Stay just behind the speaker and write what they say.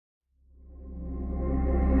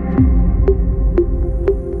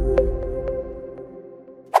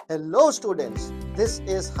Hello students, this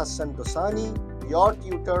is Hassan Dosani, your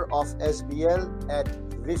tutor of SBL at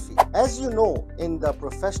VIFHE. As you know, in the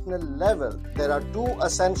professional level, there are two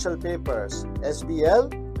essential papers,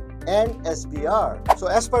 SBL and SBR. So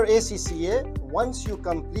as per ACCA, once you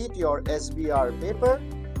complete your SBR paper,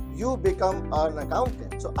 you become an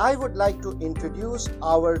accountant. So I would like to introduce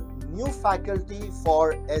our new faculty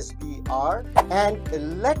for SBR,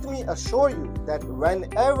 and let me assure you that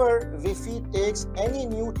whenever VIFHE takes any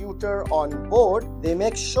new tutor on board, they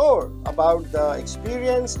make sure about the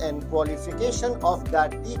experience and qualification of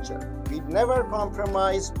that teacher. We never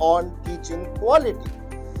compromise on teaching quality.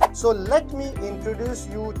 So let me introduce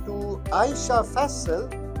you to Aisha Faisal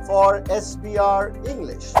for SBR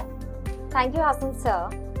English. Thank you, Hassan sir.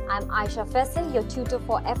 I'm Aisha Faisal, your tutor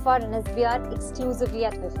for FR and SBR exclusively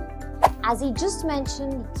at VIFHE. As he just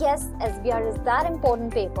mentioned, yes, SBR is that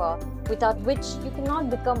important paper without which you cannot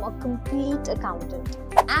become a complete accountant.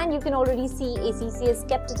 And you can already see ACCA has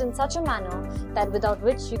kept it in such a manner that without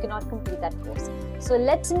which you cannot complete that course. So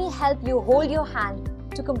let me help you hold your hand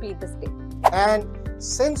to complete this paper. And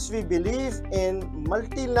since we believe in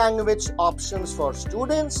multi-language options for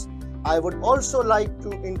students, I would also like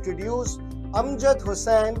to introduce Amjad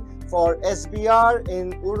Hussain for SBR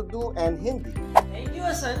in Urdu and Hindi. Thank you,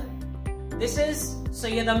 Hassan. This is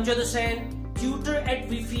Syed Amjad Hussain, tutor at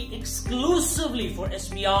VIFHE exclusively for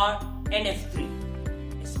SBR and F3.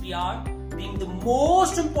 SBR being the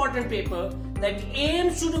most important paper that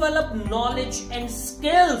aims to develop knowledge and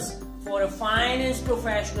skills for a finance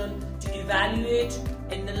professional to evaluate,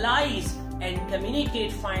 analyze and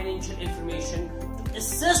communicate financial information to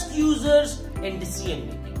assist users in decision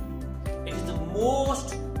making. It is the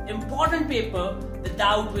most important paper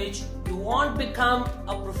without which you won't become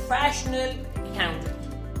a professional accountant.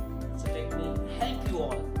 So let me help you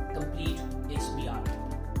all complete SBR.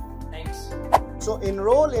 Thanks. So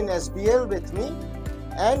enroll in SBL with me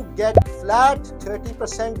and get flat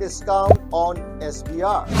 30% discount on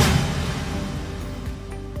SBR.